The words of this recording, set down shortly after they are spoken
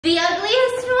The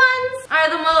ugliest ones are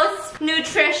the most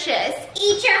nutritious.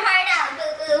 Eat your heart out,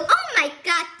 boo-boo. Oh my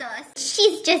god,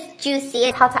 she's just juicy.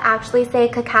 How to actually say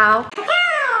cacao.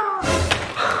 Cacao!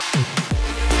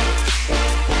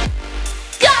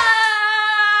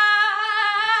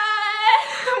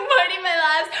 Good morning, my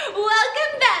loves.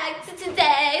 Welcome back to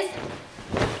today's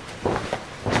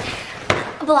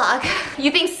vlog. You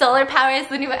think solar power is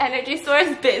the new energy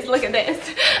source? Biz, look at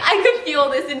this. I could fuel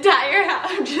this entire house.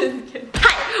 I'm just kidding.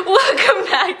 Hi, welcome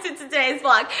back to today's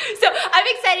vlog. So I'm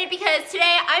excited because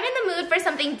today I'm in the mood for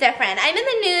something different. I'm in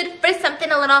the mood for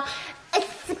something a little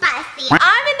spicy.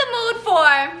 I'm in the mood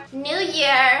for new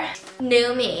year,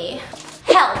 new me.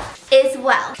 Health is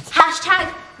wealth.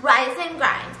 Hashtag rise and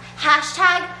grind.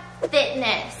 Hashtag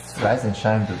fitness. Rise and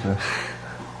shine, boo-boo.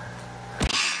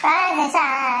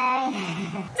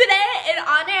 Today, in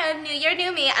honor of New Year,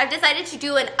 New Me, I've decided to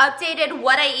do an updated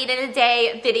what I eat in a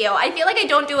day video. I feel like I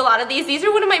don't do a lot of these. These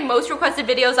are one of my most requested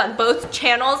videos on both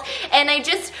channels, and I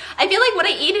feel like what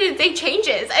I eat in a day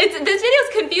changes. This video is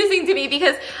confusing to me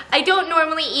because I don't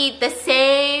normally eat the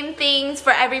same things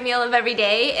for every meal of every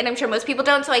day, and I'm sure most people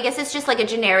don't, so I guess it's just like a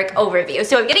generic overview.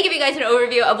 So I'm gonna give you guys an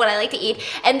overview of what I like to eat,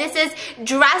 and this is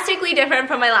drastically different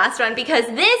from my last one because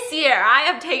this year I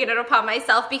have taken it upon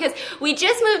myself because we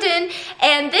just moved in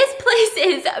and this place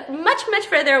is much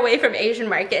further away from Asian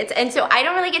markets, and so I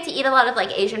don't really get to eat a lot of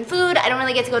like Asian food. I don't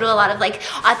really get to go to a lot of like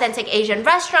authentic Asian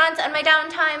restaurants on my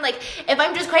downtime. Like if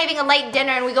I'm just craving a light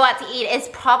dinner and we go out to eat, it's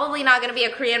probably not gonna be a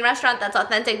Korean restaurant that's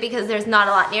authentic because there's not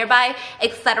a lot nearby,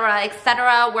 etc,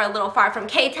 etc. We're a little far from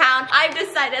K-Town. I've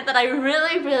decided that I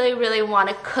really want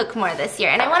to cook more this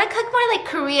year, and I want to cook more like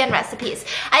Korean recipes.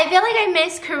 I feel like I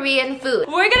miss Korean food.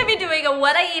 We're gonna be doing a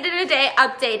what I eat in a day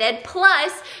updated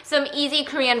plus some easy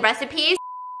Korean recipes.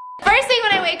 First thing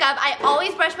when I wake up, I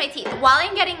always brush my teeth. While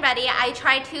I'm getting ready, I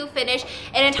try to finish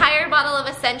an entire bottle of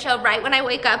Essential right when I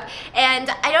wake up.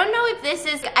 And I don't know if this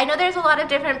is, I know there's a lot of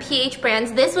different pH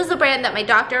brands. This was the brand that my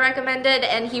doctor recommended,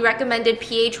 and he recommended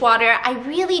pH water. I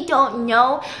really don't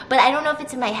know, but I don't know if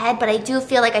it's in my head, but I do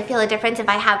feel like I feel a difference if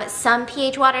I have some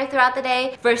pH water throughout the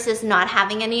day versus not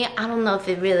having any. I don't know if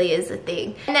it really is a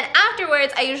thing. And then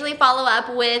afterwards, I usually follow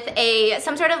up with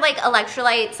some sort of like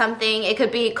electrolyte something. It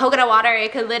could be coconut water,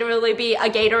 it could literally be a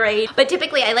Gatorade, but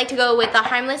typically I like to go with the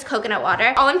harmless coconut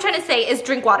water. All I'm trying to say is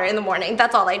drink water in the morning.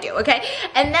 That's all I do, okay?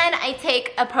 And then I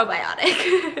take a probiotic.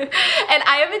 And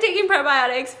I have been taking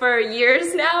probiotics for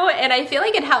years now, and I feel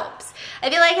like it helps. I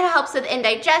feel like it helps with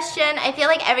indigestion. I feel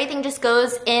like everything just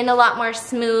goes in a lot more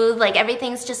smooth. Like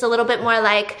everything's just a little bit more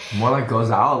like... More like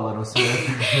goes out a little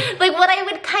smooth. Like what I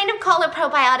would kind of call a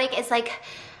probiotic is like...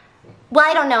 Well,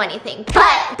 I don't know anything,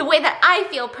 but the way that I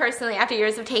feel personally after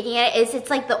years of taking it is it's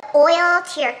like the Oil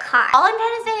to your car. all I'm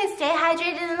trying to say is stay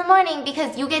hydrated in the morning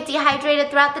because you get dehydrated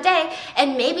throughout the day,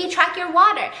 and maybe track your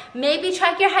water, maybe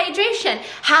track your hydration.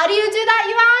 How do you do that,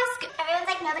 you ask? Everyone's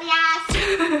like, nobody asked.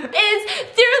 Is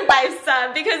through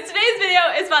LifeSum, because today's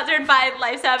video is sponsored by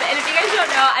LifeSum, and if you guys don't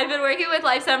know, I've been working with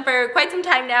LifeSum for quite some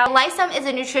time now. LifeSum is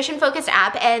a nutrition-focused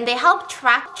app, and they help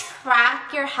track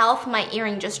your health. My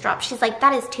earring just dropped. She's like,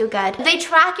 that is too good. They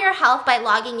track your health by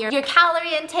logging your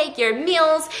calorie intake, your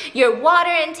meals, your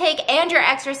water intake, and your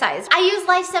exercise. I use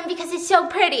LifeSum because it's so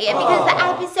pretty and because the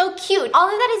app is so cute. All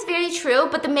of that is very true,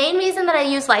 but the main reason that I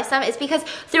use LifeSum is because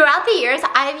throughout the years,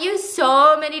 I've used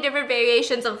so many different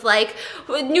variations of like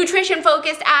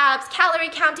nutrition-focused apps, calorie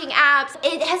counting apps.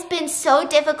 It has been so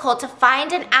difficult to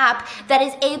find an app that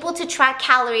is able to track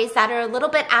calories that are a little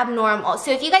bit abnormal. So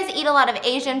if you guys eat a lot of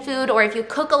Asian food or if you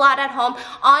cook a lot at home,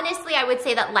 honestly, I would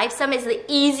say that LifeSum is the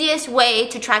easiest way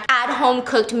to track at-home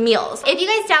cooked meals. If you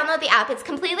guys download the app, it's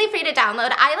completely free to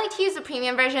download. I like to use the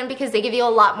premium version because they give you a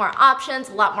lot more options,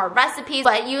 a lot more recipes,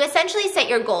 but you essentially set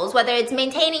your goals, whether it's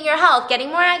maintaining your health, getting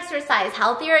more exercise,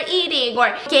 healthier eating,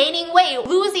 or gaining weight,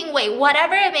 losing weight,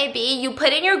 whatever it may be, you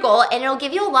put in your goal and it'll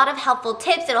give you a lot of helpful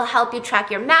tips. It'll help you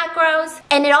track your macros,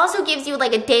 and it also gives you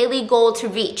like a daily goal to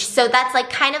reach. So that's like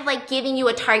kind of like giving you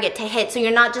a target to hit, so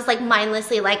you're not just like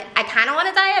mindlessly like, I kind of want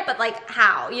to diet, but like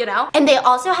how, you know? And they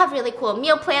also have really cool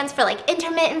meal plans for like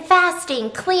intermittent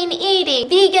fasting, clean eating,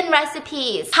 vegan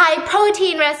recipes, high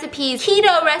protein recipes,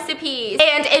 keto recipes.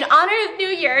 And in honor of New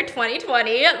Year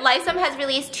 2020, LifeSum has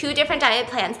released 2 different diet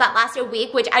plans that last a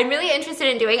week, which I'm really interested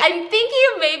in doing. I'm I'm thinking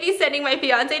of maybe sending my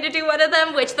fiance to do one of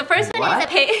them, which the first one is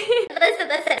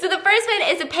Listen. So the first one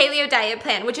is a paleo diet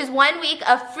plan, which is 1 week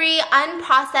of free,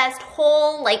 unprocessed,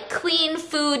 whole, like clean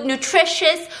food,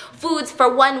 nutritious foods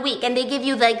for 1 week. And they give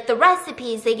you like the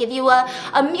recipes, they give you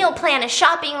a meal plan, a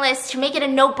shopping list to make it a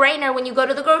no-brainer when you go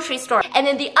to the grocery store. And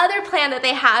then the other plan that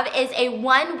they have is a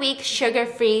 1 week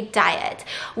sugar-free diet,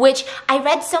 which I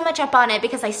read so much up on it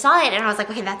because I saw it and I was like,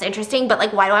 okay, that's interesting, but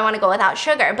like, why do I want to go without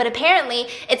sugar? But apparently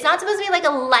it's not supposed to be like a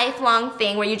lifelong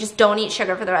thing where you just don't eat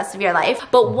sugar for the rest of your life.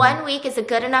 But 1 week is a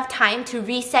good enough time to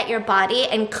reset your body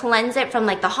and cleanse it from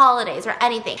like the holidays or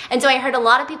anything. And so I heard a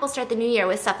lot of people start the new year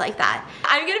with stuff like that.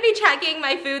 I'm gonna be tracking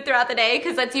my food throughout the day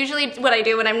because that's usually what I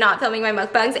do when I'm not filming my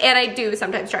mukbangs, and I do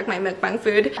sometimes track my mukbang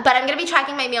food. But I'm gonna be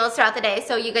tracking my meals throughout the day,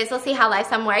 so you guys will see how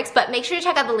Lifesum works. But make sure to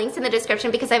check out the links in the description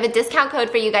because I have a discount code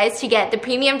for you guys to get the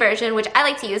premium version, which I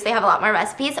like to use. They have a lot more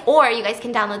recipes, or you guys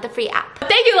can download the free app.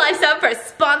 Thank you, Lifesum, for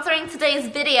sponsoring today's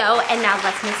video, and now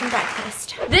let's make some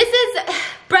breakfast. This is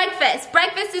breakfast.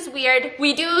 Breakfast is weird.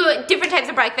 We do different types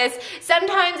of breakfast.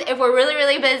 Sometimes if we're really,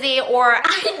 really busy, or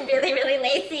I'm really, really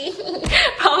lazy.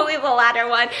 probably the latter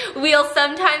one, we'll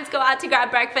sometimes go out to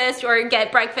grab breakfast or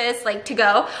get breakfast like to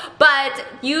go. But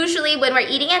usually when we're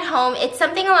eating at home, it's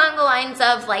something along the lines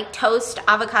of like toast,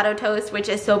 avocado toast, which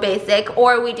is so basic,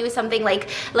 or we do something like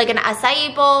an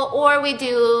acai bowl, or we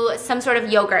do some sort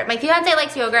of yogurt. My fiance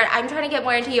likes yogurt. I'm trying to get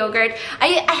more into yogurt.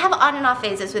 I have on and off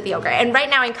phases with yogurt, and right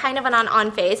now I'm kind of an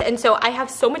on phase, and so I have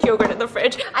so much yogurt in the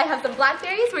fridge. I have some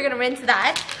blackberries. We're gonna rinse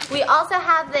that. We also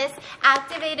have this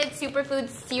activated superfood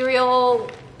cereal.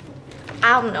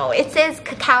 I don't know, it says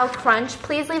cacao crunch.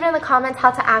 Please leave in the comments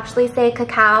how to actually say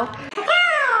cacao.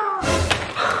 Cacao!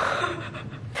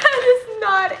 That is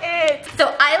not it.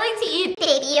 So I like to eat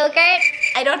Baby yogurt.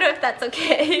 I don't know if that's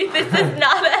okay. This is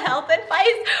not a health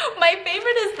advice. My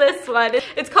favorite is this one.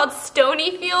 It's called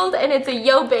Stonyfield, and it's a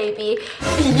Yo Baby.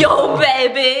 Yo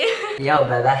Baby. Yo,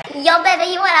 baby. Yo, baby,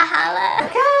 you wanna holla?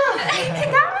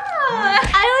 Cacao.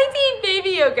 I like to eat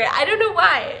baby yogurt. I don't know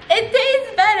why. It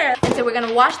tastes better. And so we're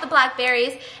gonna wash the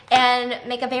blackberries and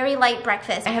make a very light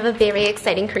breakfast. I have a very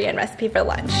exciting Korean recipe for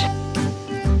lunch.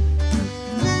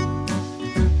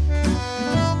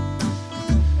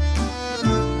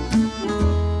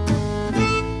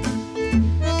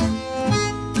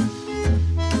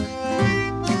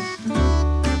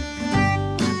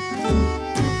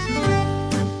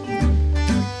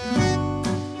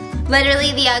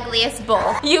 Literally the ugliest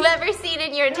bowl you've ever seen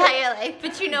in your entire life.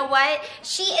 But you know what?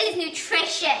 She is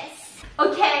nutritious.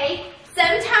 Okay,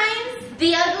 sometimes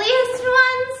the ugliest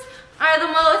ones are the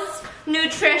most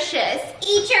nutritious.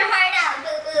 Eat your heart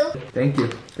out, boo-boo. Thank you.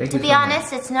 Thank you. To be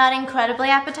honest, it's not incredibly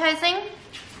appetizing,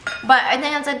 but I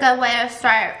think it's a good way to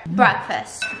start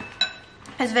breakfast.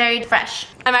 It's very fresh.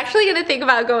 I'm actually gonna think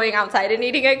about going outside and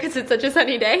eating it because it's such a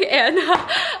sunny day, and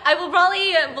I will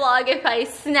probably vlog if I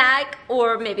snack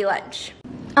or maybe lunch.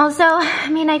 Also, I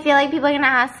mean, I feel like people are gonna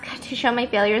ask to show my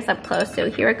failures up close, so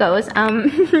here it goes. I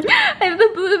have the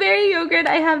blueberry yogurt,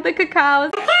 I have the cacao.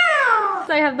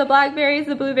 So I have the blackberries,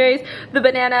 the blueberries, the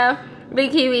banana, the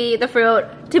kiwi, the fruit.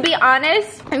 To be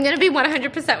honest, I'm gonna be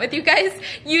 100% with you guys.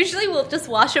 Usually we'll just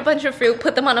wash a bunch of fruit,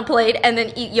 put them on a plate, and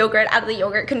then eat yogurt out of the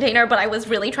yogurt container, but I was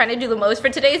really trying to do the most for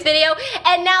today's video.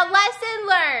 And now, lesson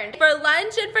learned. For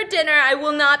lunch and for dinner, I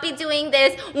will not be doing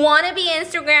this wannabe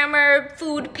Instagrammer,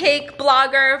 food pic,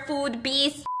 blogger, food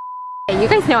beast. You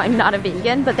guys know I'm not a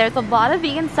vegan, but there's a lot of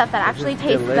vegan stuff that actually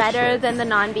tastes better than the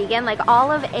non-vegan, like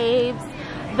Olive Abe's,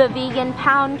 the vegan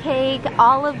pound cake,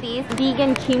 all of these.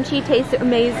 Vegan kimchi tastes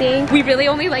amazing. We really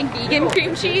only like vegan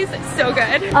cream cheese. It's so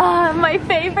good. My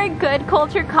favorite Good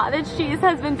Culture cottage cheese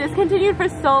has been discontinued for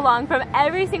so long from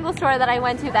every single store that I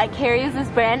went to that carries this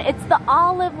brand. It's the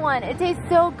olive one. It tastes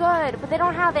so good, but they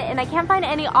don't have it, and I can't find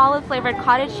any olive flavored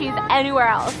cottage cheese anywhere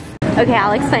else. Okay,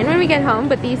 I'll explain when we get home,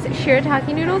 but these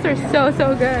shirataki noodles are so,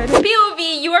 so good.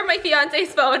 POV, you are my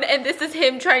fiance's phone, and this is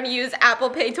him trying to use Apple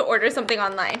Pay to order something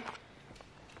online.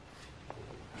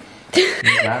 You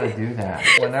gotta do that.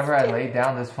 Whenever I lay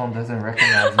down, this phone doesn't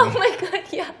recognize me. Oh my god,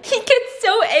 yeah. He gets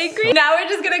so angry. Now we're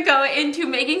just gonna go into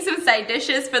making some side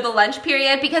dishes for the lunch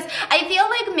period because I feel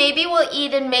like maybe we'll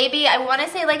eat in maybe, I wanna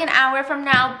say like an hour from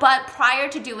now, but prior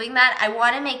to doing that, I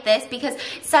wanna make this because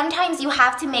sometimes you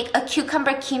have to make a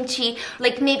cucumber kimchi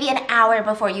like maybe an hour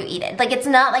before you eat it. Like it's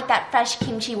not like that fresh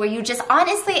kimchi where you just,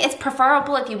 honestly, it's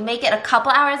preferable if you make it a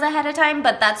couple hours ahead of time,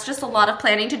 but that's just a lot of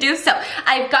planning to do. So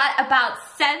I've got about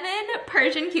 7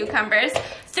 Persian cucumbers,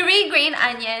 3 green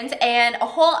onions, and a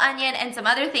whole onion and some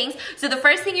other things. So the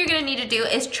first thing you're gonna need to do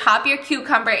is chop your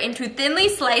cucumber into thinly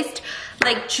sliced,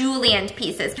 like julienne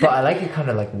pieces. But I like it kind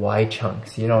of like wide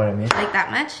chunks, you know what I mean? Like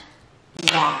that much?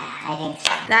 Yeah, I think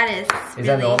so. That is Is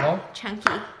that really normal?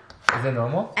 chunky. Is it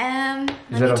normal? Let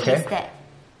Is me it okay? taste it.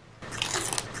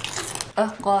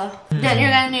 Oh god. Then you're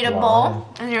gonna need a bowl,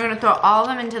 and you're gonna throw all of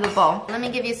them into the bowl. Let me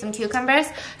give you some cucumbers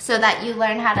so that you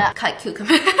learn how to cut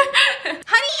cucumbers.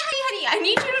 honey, I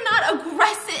need you to not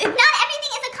aggressive. Not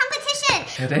everything is a competition.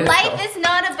 It is, Life though. is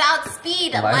not about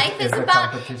speed. Life is a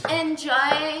about competition.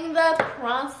 enjoying the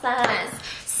process,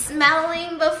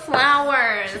 smelling the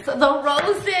flowers, the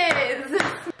roses.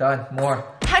 Done. More.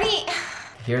 Honey,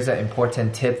 Here's an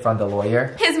important tip from the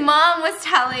lawyer. his mom was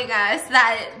telling us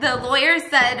that the lawyer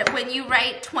said when you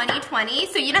write 2020,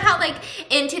 so you know how like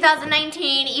in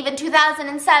 2019, even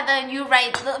 2007, you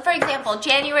write, for example,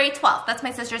 January 12th, that's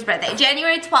my sister's birthday,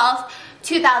 January 12th,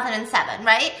 2007,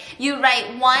 right? You write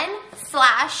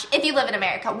 /, if you live in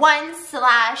America,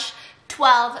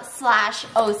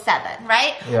 1/12/07,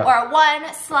 right? Yeah. Or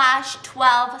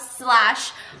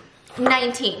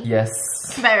 1/12/19. Yes.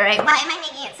 Right. Why am I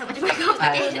making it so much more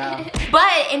complicated? I don't know.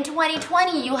 But in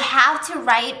 2020, you have to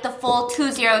write the full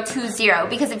 2020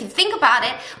 because if you think about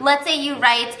it, let's say you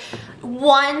write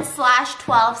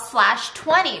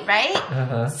 1/12/20, right?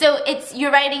 So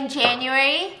you're writing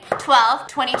January 12th,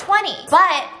 2020.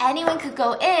 But anyone could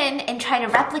go in and try to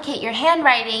replicate your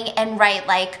handwriting and write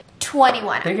like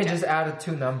 21. They can just add a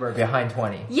 2 number behind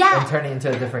 20. Yeah. And turn it into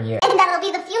a different year. And that'll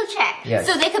be the future. Yes.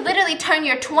 So they could literally turn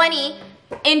your 20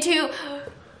 into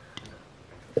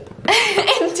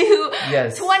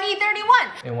Yes.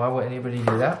 2031 And why would anybody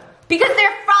do that? because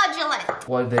they're fraudulent.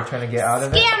 What are they trying to get out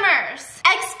of it? Scammers.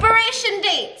 Expiration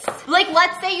dates. Like,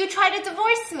 let's say you try to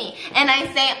divorce me and I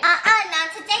say,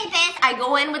 Not today, bitch. I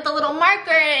go in with a little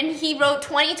marker and he wrote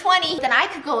 2020. Then I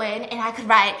could go in and I could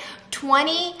write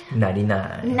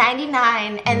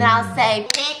 2099 and then I'll say,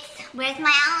 Bitch, where's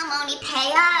my alimony?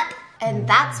 Pay up. and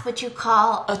that's what you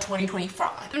call a 2020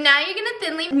 fraud. Now you're gonna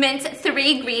thinly mince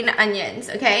 3 green onions,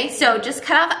 okay? So just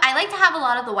cut off, I like to have a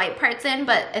lot of the white parts in,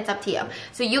 but it's up to you.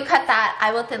 So you cut that,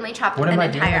 I will thinly chop What an am I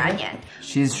doing entire again? onion.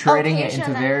 She's shredding Okay, it into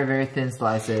show them. very, very thin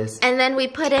slices. And then we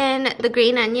put in the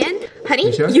green onion. Honey,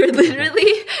 You sure? you're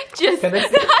literally just, Can I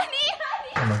see? honey.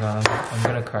 Oh my god, I'm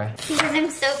gonna cry. Because I'm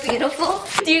so beautiful.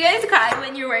 Do you guys cry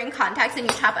when you're wearing contacts and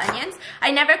you chop onions?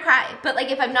 I never cry, but like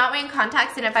if I'm not wearing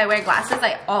contacts and if I wear glasses,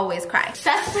 I always cry.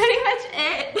 That's pretty much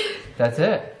it. That's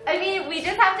it. I mean, we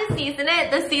just have to season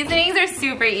it. The seasonings are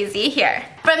super easy here.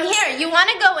 From here, you want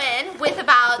to go in with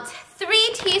about 3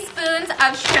 teaspoons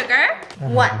of sugar.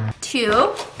 1,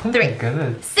 2, 3.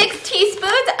 Good. 6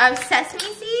 teaspoons of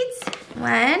sesame seeds.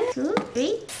 1, 2,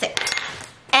 3, 6.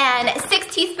 And 6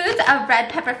 teaspoons of red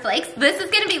pepper flakes. This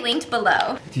is gonna be linked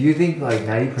below. Do you think like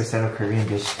 90% of Korean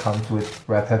dish comes with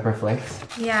red pepper flakes?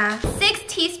 Yeah. 6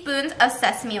 teaspoons of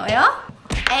sesame oil.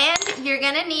 And you're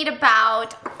gonna need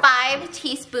about 5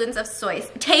 tablespoons of soy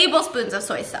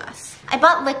sauce. I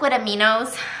bought liquid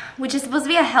aminos, which is supposed to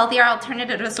be a healthier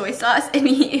alternative to soy sauce, and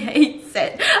he hates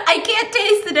it. I can't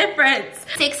taste the difference.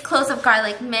 6 cloves of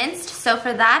garlic minced. So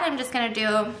for that, I'm just gonna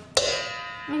do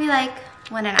maybe like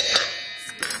 1.5.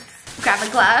 Grab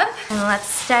a glove and let's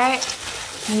start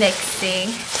mixing.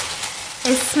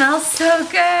 It smells so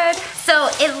good. So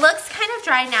it looks kind of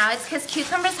dry now. It's because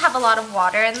cucumbers have a lot of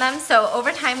water in them. So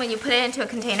over time when you put it into a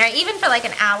container, even for like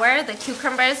an hour, the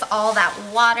cucumbers, all that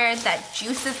water, that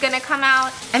juice is gonna come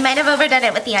out. I might have overdone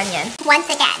it with the onion. Once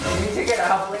again. Can you take it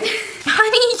out, please?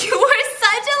 Honey, you are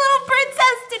such a little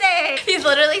princess today. He's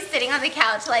literally sitting on the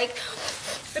couch like,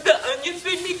 the onions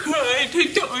make me cry.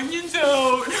 Take the onions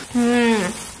out.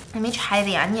 Let me try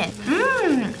the onion.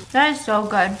 That is so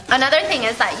good. Another thing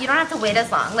is that you don't have to wait as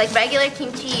long. Like regular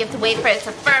kimchi, you have to wait for it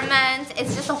to ferment.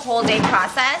 It's just a whole day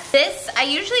process. This, I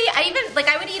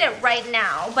would eat it right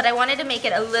now, but I wanted to make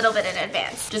it a little bit in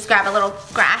advance. Just grab a little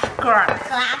glass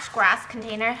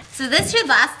container. So this should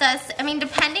last us, I mean,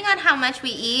 depending on how much we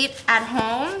eat at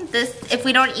home, if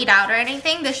we don't eat out or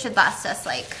anything, this should last us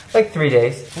like 3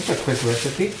 days. That's a quick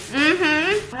recipe.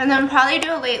 And then probably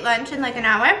do a late lunch in like an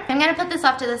hour. I'm gonna put this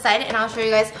off to the side and I'll show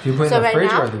you guys. Do you put it in the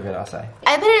fridge or leave it outside?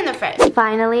 I put it in the fridge.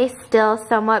 Finally, still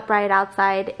somewhat bright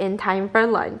outside in time for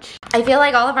lunch. I feel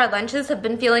like all of our lunches have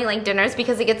been feeling like dinners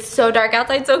because it gets so dark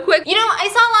outside so quick. You know, I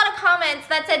saw a lot of comments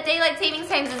that said daylight savings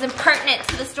times is impertinent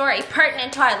to the story,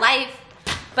 pertinent to our life.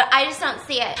 but I just don't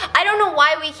see it. I don't know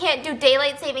why we can't do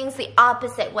daylight savings the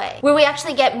opposite way, where we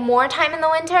actually get more time in the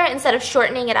winter instead of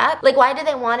shortening it up. Like, why do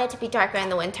they want it to be darker in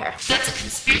the winter? That's a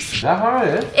conspiracy. Is that how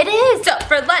it is? It is. So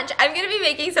for lunch, I'm gonna be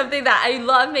making something that I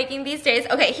love making these days.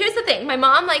 Okay, here's the thing. My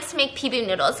mom likes to make bibim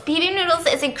noodles. Bibim noodles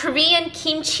is a Korean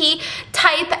kimchi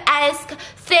type-esque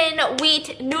thin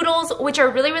wheat noodles, which are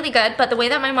really, really good. But the way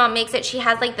that my mom makes it, she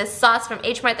has like this sauce from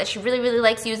H Mart that she really, really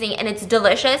likes using, and it's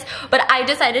delicious. But I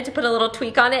decided to put a little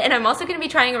tweak on it, and I'm also gonna be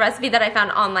trying a recipe that I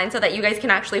found online so that you guys can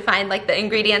actually find like the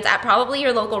ingredients at probably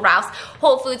your local Ralph's,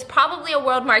 Whole Foods, probably a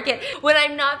World Market. When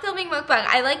I'm not filming mukbang,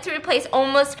 I like to replace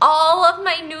almost all of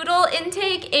my noodle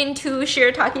intake into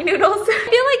shirataki noodles. I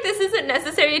feel like this isn't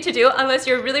necessary to do unless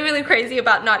you're really, really crazy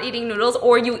about not eating noodles,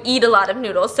 or you eat a lot of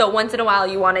noodles, so once in a while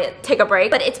you want to take a break.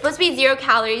 But it's supposed to be 0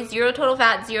 calories, 0 total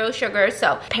fat, 0 sugar,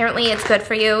 so apparently it's good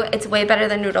for you. It's way better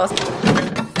than noodles.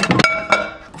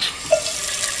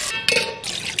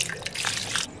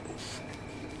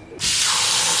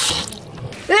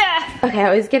 Okay,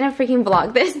 I was gonna freaking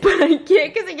vlog this, but I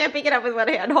can't because I can't pick it up with one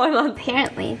hand. Hold on.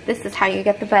 Apparently, this is how you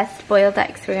get the best boiled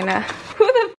eggs. We're gonna... Who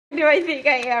the f do I think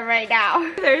I am right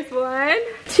now? There's 1,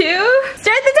 2,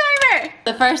 start the timer!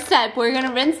 The first step, we're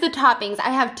gonna rinse the toppings.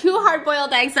 I have 2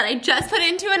 hard-boiled eggs that I just put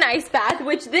into an ice bath,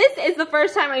 which this is the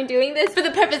first time I'm doing this for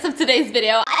the purpose of today's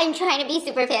video. I'm trying to be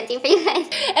super fancy for you guys.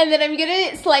 And then I'm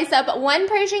gonna slice up 1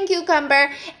 Persian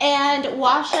cucumber and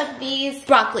wash up these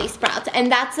broccoli sprouts, and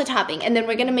that's the topping. And then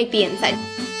we're gonna make the inside.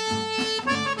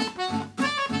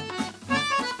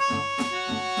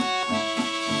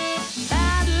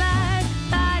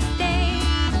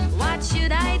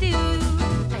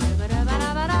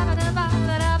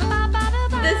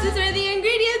 This is where the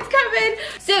ingredients come in.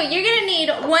 So you're gonna need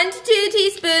 1 to 2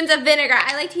 teaspoons of vinegar.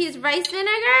 I like to use rice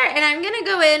vinegar, and I'm gonna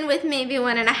go in with maybe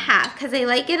 1.5 because I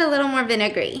like it a little more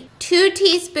vinegary. 2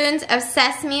 teaspoons of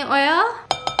sesame oil.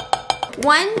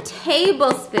 1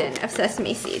 tablespoon of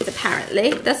sesame seeds,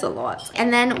 apparently. That's a lot.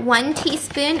 And then 1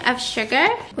 teaspoon of sugar,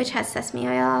 which has sesame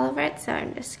oil all over it, so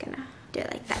I'm just gonna do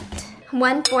it like that.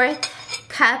 1/4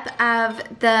 cup of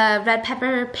the red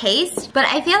pepper paste, but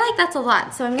I feel like that's a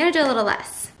lot, so I'm gonna do a little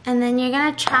less. And then you're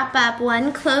gonna chop up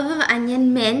 1 clove of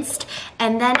onion minced,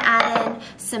 and then add in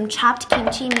some chopped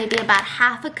kimchi, maybe about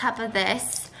 1/2 cup of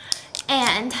this,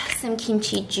 and some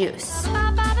kimchi juice.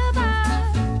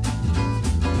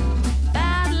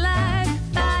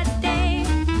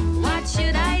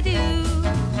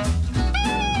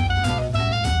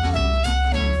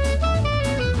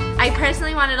 I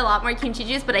personally wanted a lot more kimchi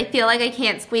juice, but I feel like I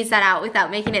can't squeeze that out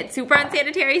without making it super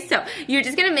unsanitary. So you're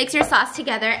just gonna mix your sauce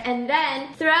together and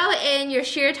then throw in your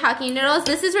shirataki noodles.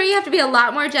 This is where you have to be a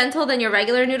lot more gentle than your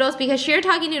regular noodles because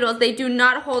shirataki noodles, they do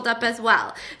not hold up as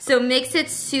well. So mix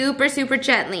it super, super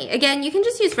gently. Again, you can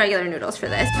just use regular noodles for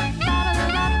this.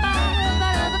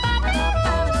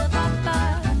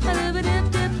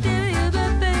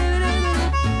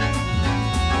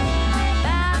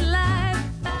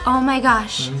 Oh my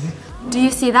gosh. Do you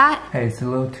see that? Hey, it's a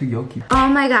little too yolky. Oh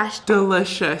my gosh.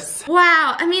 Delicious.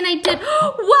 Wow. I mean, I did.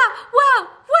 Wow.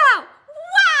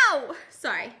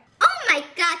 Sorry. Oh my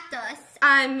gatos.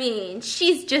 I mean,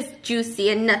 she's just juicy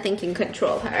and nothing can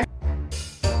control her.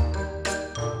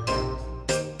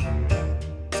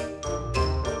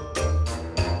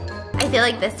 I feel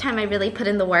like this time I really put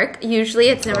in the work. Usually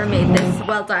it's never made this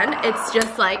well done. It's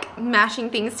just like mashing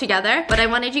things together. But I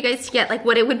wanted you guys to get like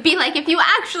what it would be like if you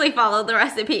actually followed the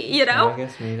recipe, you know?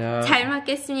 잘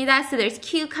먹겠습니다. So there's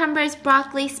cucumbers,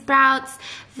 broccoli sprouts,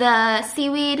 the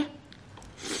seaweed.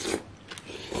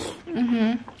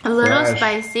 A little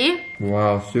spicy.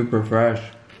 Wow, super fresh.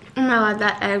 Oh my god,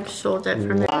 that egg sold it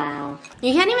for me. Wow.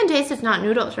 You can't even taste it's not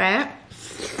noodles, right?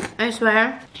 I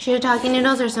swear. Shirataki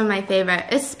noodles are some of my favorite.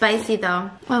 It's spicy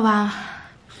though. Oh wow.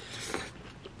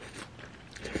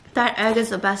 That egg is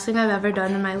the best thing I've ever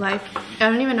done in my life. I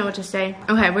don't even know what to say.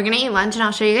 Okay, we're gonna eat lunch and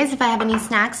I'll show you guys if I have any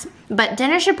snacks. But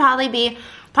dinner should probably be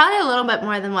a little bit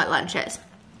more than what lunch is.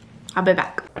 I'll be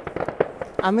back.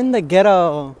 I'm in the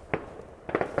ghetto.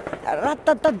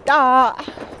 Ra-ta-ta-ta.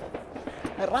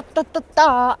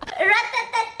 Ra-ta-ta-ta.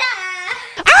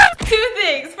 Two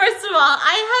things. First of all,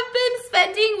 I have been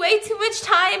spending way too much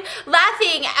time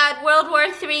laughing at World War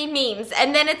III memes,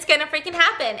 and then it's gonna freaking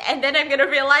happen, and then I'm gonna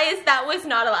realize that was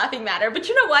not a laughing matter. But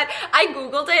you know what? I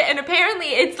googled it, and apparently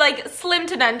it's like slim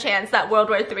to none chance that World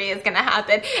War III is gonna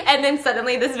happen, and then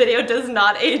suddenly this video does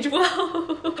not age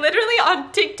well. Literally on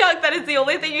TikTok, that is the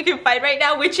only thing you can find right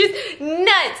now, which is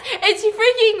nuts. It's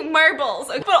freaking marbles.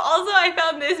 But also I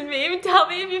found this meme. Tell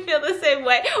me if you feel the same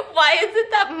way. Why is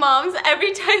it that moms,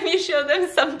 every time you show them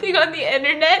something on the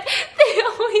internet, they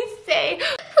always say,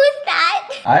 Who's that?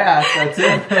 I asked that too.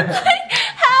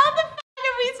 How the fuck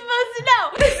are we supposed to know?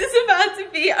 This is about to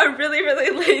be a really,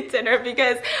 really late dinner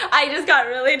because I just got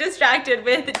really distracted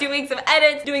with doing some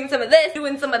edits, doing some of this,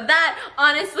 doing some of that.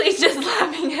 Honestly, just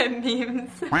laughing at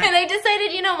memes. And I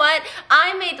decided, you know what?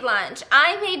 I made lunch.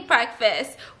 I made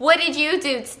breakfast. What did you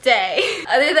do today?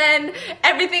 Other than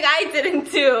everything I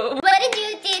didn't do. What did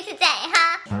you do today,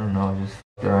 huh? I don't know, just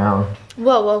around.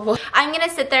 Whoa, whoa, whoa. I'm gonna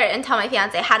sit there and tell my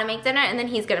fiance how to make dinner and then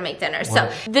he's gonna make dinner. So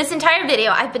this entire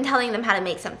video, I've been telling them how to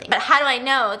make something. But how do I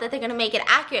know that they're gonna make it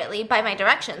accurately? By my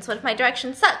directions. What if my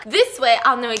directions suck? This way,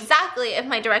 I'll know exactly if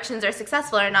my directions are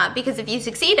successful or not, because if you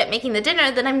succeed at making the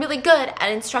dinner, then I'm really good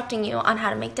at instructing you on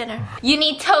how to make dinner. You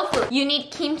need tofu, you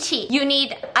need kimchi, you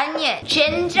need onion,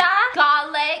 ginger,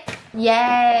 garlic,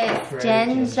 yes,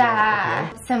 ginger, okay.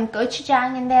 Some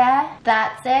gochujang in there,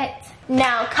 that's it.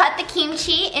 Now cut the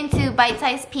kimchi into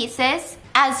bite-sized pieces,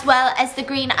 as well as the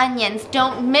green onions.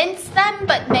 Don't mince them,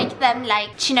 but make them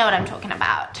like, you know what I'm talking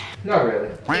about. Not really.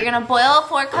 You're gonna boil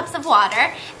 4 cups of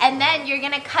water, and then you're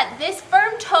gonna cut this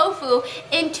firm tofu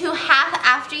into half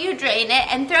after you drain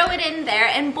it and throw it in there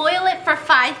and boil it for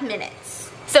 5 minutes.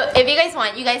 So if you guys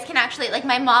want, you guys can actually, like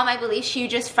my mom, I believe she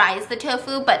just fries the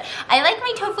tofu, but I like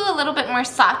my tofu a little bit more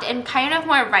soft and kind of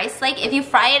more rice-like. If you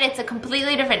fry it, it's a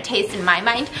completely different taste in my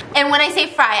mind. And when I say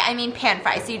fry, I mean pan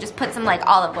fry. So you just put some like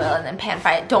olive oil and then pan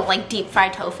fry it. Don't like deep fry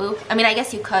tofu. I mean, I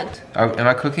guess you could. Am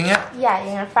I cooking it? Yeah,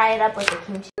 you're gonna fry it up with the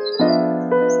kimchi.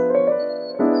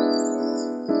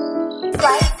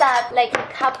 Slice up like a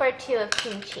cup or 2 of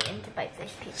kimchi into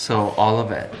bite-sized pieces. So all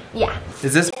of it? Yeah.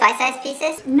 Is this Bite-sized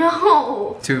pieces?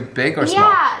 No. too big or small?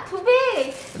 Yeah, too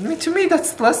big. I mean, to me,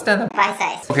 that's less than a...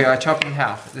 Bite-sized. Okay, I chop it in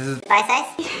half. This is...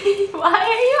 Bite-sized? Why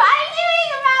are you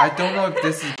arguing about I don't know if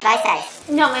this is... Bite-sized.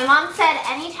 No, my mom said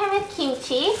anytime with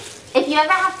kimchi, if you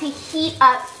ever have to heat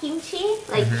up kimchi,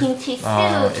 like kimchi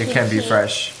soup, it can be kimchi-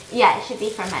 fresh. Yeah, it should be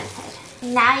fermented.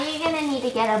 Now you're gonna need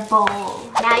to get a bowl.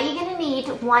 Now you're gonna need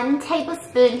 1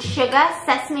 tablespoon sugar,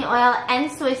 sesame oil,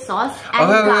 and soy sauce, and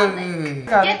garlic. Wait.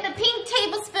 Get the pink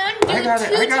tablespoon, do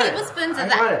 2 tablespoons of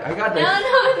that. I got this.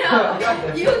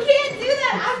 No. You can't do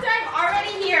that after I'm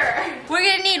already here. We're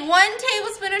gonna need 1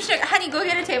 tablespoon of sugar. Honey, go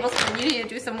get a tablespoon. You need to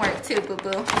do some work too,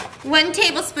 boo-boo. 1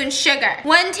 tablespoon sugar,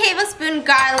 1 tablespoon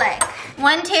garlic,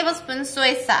 1 tablespoon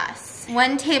soy sauce,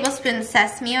 1 tablespoon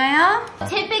sesame oil.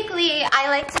 Typically, I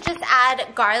like to just add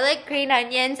garlic, green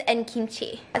onions, and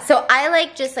kimchi. So I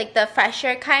like just like the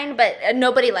fresher kind, but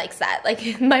nobody likes that.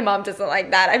 Like my mom doesn't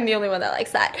like that. I'm the only one that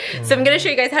likes that. So I'm gonna show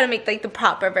you guys how to make like the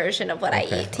proper version of what I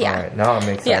eat. Yeah. Alright, now I'm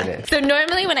excited. Yeah. So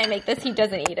normally when I make this, he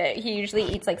doesn't eat it. He usually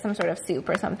eats like some sort of soup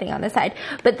or something on the side.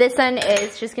 But this one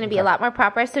is just gonna be a lot more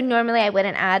proper. So normally I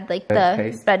wouldn't add like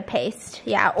the bread paste.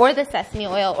 Yeah, or the sesame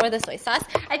oil or the soy sauce.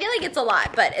 I feel like it's a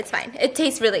lot, but it's fine. It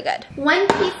tastes really good. 1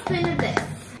 teaspoon of this.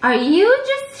 Are you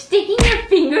just sticking your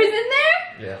fingers in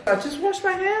there? Yeah. I just washed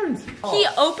my hands. He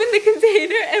opened the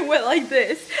container and went like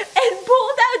this and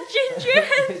pulled out ginger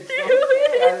and threw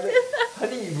it into the...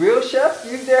 Honey, real chefs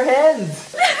use their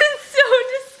hands. That is so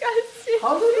disgusting.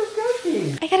 How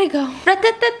disgusting. I gotta go.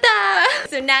 Ra-ta-ta-ta.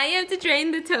 So now you have to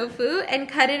drain the tofu and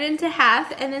cut it into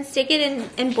half and then stick it in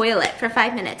and boil it for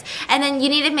 5 minutes. And then you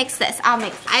need to mix this. I'll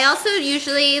mix. I also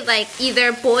usually like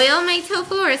either boil my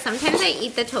tofu or sometimes I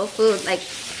eat the tofu like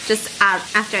just out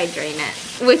after I drain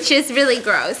it, which is really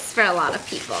gross for a lot of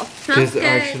people. This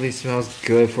actually smells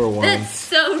good for once. That's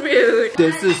so rude.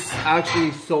 This is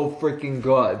actually so freaking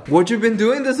good. What you been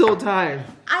doing this whole time?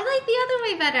 I like the other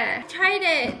way better. Tried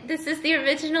it. This is the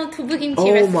original tofu kimchi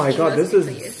Oh recipe. my god, this most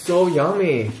people is use. so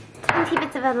yummy. 20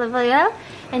 bits of olive oil,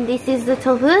 and this is the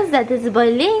tofu that is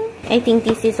boiling. I think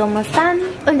this is almost done.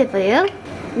 Olive oil.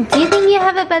 Do you think you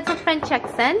have a better French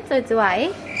accent, or do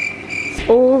I?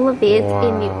 All of it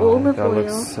in the olive oil.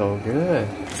 That looks so good.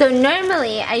 So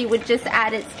normally I would just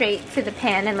add it straight to the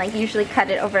pan and like usually cut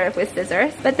it over with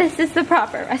scissors, but this is the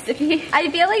proper recipe.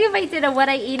 I feel like if I did a what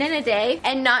I eat in a day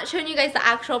and not showing you guys the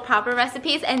actual proper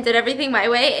recipes and did everything my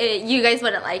way, you guys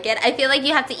wouldn't like it. I feel like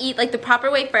you have to eat like the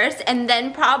proper way first and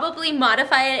then probably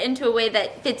modify it into a way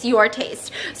that fits your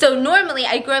taste. So normally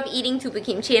I grew up eating tofu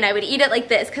kimchi and I would eat it like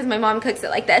this because my mom cooks it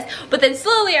like this, but then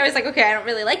slowly I was like, okay, I don't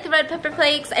really like the red pepper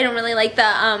flakes, I don't really like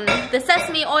the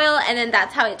sesame oil, and then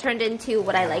that's how it turned into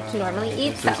what I like to normally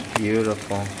eat. This is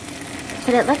beautiful.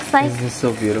 But it looks like... Isn't this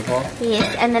so beautiful?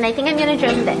 Yes, and then I think I'm gonna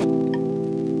drain this.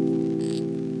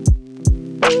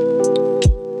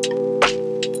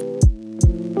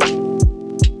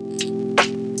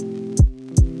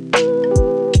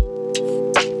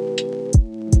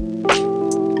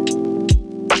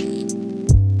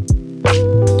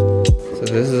 So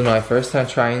this is my first time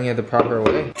trying it the proper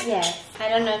way. Yes. I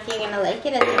don't know if you're gonna like like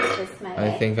it? It's just my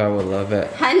way? I think I would love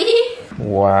it. Honey?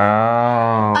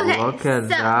 Wow, Okay, look at so,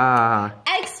 that.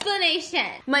 Explanation.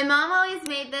 My mom always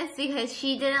made this because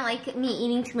she didn't like me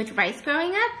eating too much rice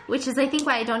growing up, which is I think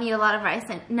why I don't eat a lot of rice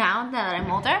now that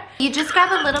I'm older. You just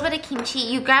grab a little bit of kimchi,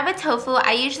 you grab a tofu.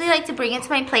 I usually like to bring it to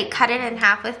my plate, cut it in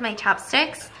half with my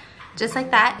chopsticks, just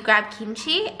like that. You grab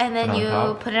kimchi and then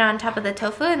you put it on top of the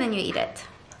tofu and then you eat it.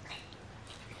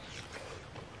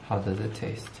 How does it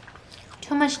taste?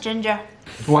 Too much ginger.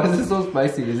 Why is it so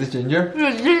spicy? Is it ginger?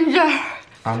 Ginger.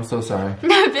 I'm so sorry.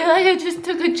 I feel like I just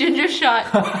took a ginger shot.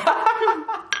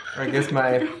 I guess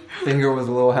my finger was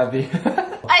a little heavy.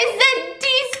 I said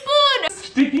teaspoon!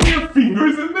 Sticking your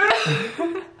fingers in there?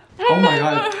 Oh my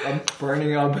god, I'm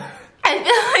burning up. I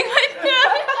feel like my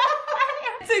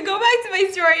To go back to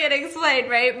my story and explain,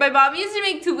 right? My mom used to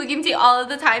make tofu kimchi all of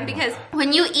the time because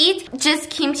when you eat just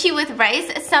kimchi with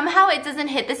rice, somehow it doesn't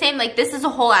hit the same. Like this is a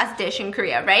whole ass dish in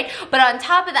Korea, right? But on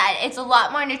top of that, it's a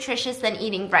lot more nutritious than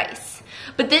eating rice.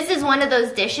 But this is one of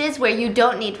those dishes where you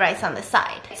don't need rice on the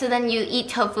side. So then you eat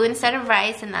tofu instead of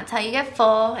rice and that's how you get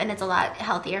full and it's a lot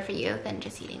healthier for you than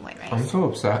just eating white rice. I'm so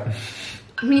upset.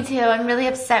 Me too. I'm really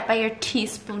upset by your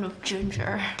teaspoon of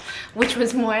ginger, which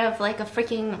was more of like a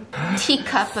freaking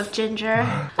teacup of ginger.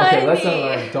 Okay, lesson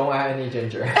learned. Don't add any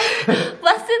ginger.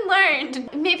 Lesson learned.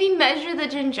 Maybe measure the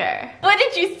ginger. What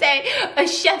did you say? A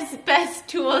chef's best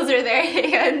tools are their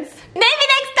hands. Maybe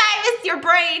next time it's your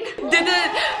brain.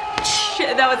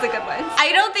 That was a good one.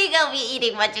 I don't think I'll be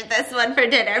eating much of this one for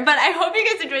dinner, but I hope you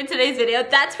guys enjoyed today's video.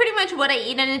 That's pretty much what I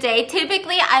eat in a day.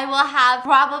 Typically, I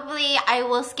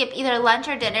will skip either lunch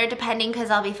or dinner depending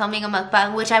because I'll be filming a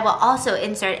mukbang, which I will also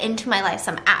insert into my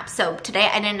Lifesum app. So today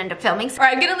I didn't end up filming. So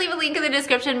I'm gonna leave a link in the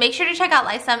description. Make sure to check out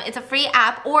Lifesum. It's a free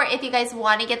app, or if you guys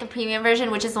want to get the premium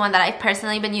version, which is the one that I've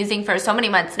personally been using for so many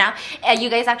months now, you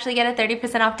guys actually get a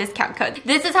 30% off discount code.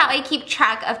 This is how I keep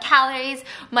track of calories,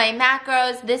 my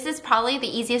macros. This is probably the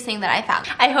easiest thing that I found.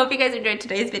 I hope you guys enjoyed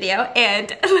today's video and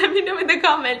let me know in the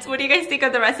comments, what do you guys think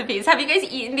of the recipes? Have you guys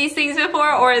eaten these things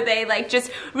before, or are they like just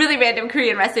really random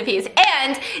Korean recipes?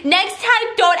 And next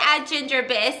time, don't add ginger,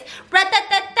 bis.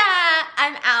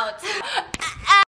 I'm out.